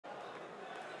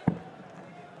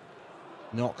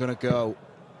Not going to go.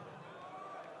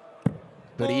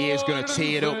 But he is going to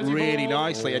tee it up really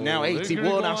nicely. And now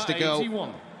 81 has to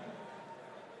go.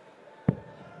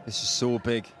 This is so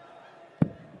big.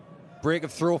 Break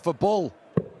of throw for Bull.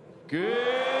 Good.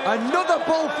 Another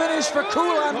Bull finish for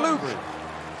Coolan Luke.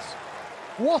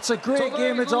 What a great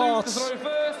game at darts.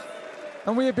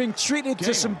 And we are being treated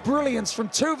to some brilliance from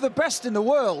two of the best in the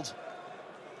world.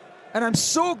 And I'm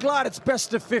so glad it's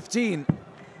best of 15.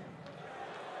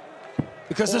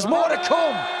 Because there's more to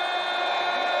come.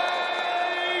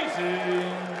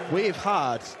 We've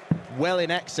had well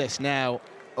in excess now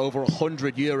over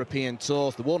 100 European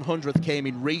tours. The 100th came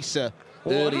in Riesa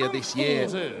earlier this year.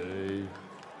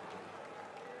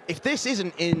 If this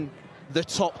isn't in the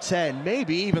top 10,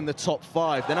 maybe even the top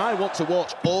 5, then I want to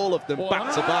watch all of them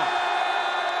back to back.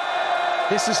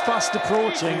 This is fast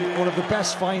approaching one of the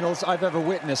best finals I've ever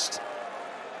witnessed.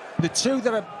 The two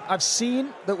that I've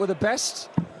seen that were the best,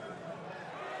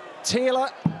 Taylor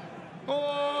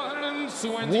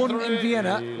won in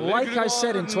Vienna, like I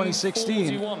said, in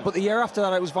 2016, but the year after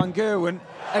that it was Van Gerwen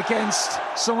against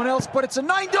someone else, but it's a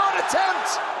 9-dart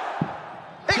attempt!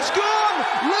 It's gone!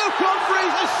 Luke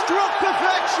Humphries has struck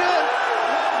perfection!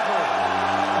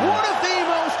 One of the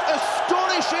most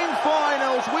astonishing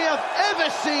finals we have ever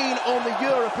seen on the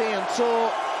European Tour.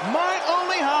 Might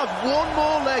only have one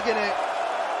more leg in it.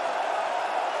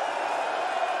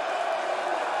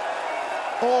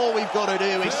 All we've got to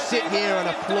do is sit here and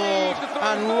applaud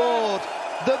and laud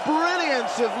the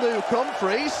brilliance of Luke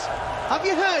Humphries. Have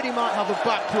you heard he might have a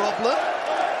back problem?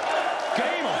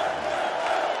 Game on.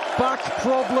 Back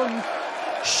problem,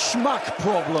 schmack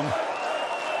problem.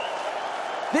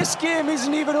 This game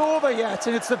isn't even over yet,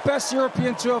 and it's the best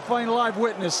European Tour final I've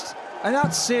witnessed, and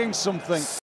that's saying something.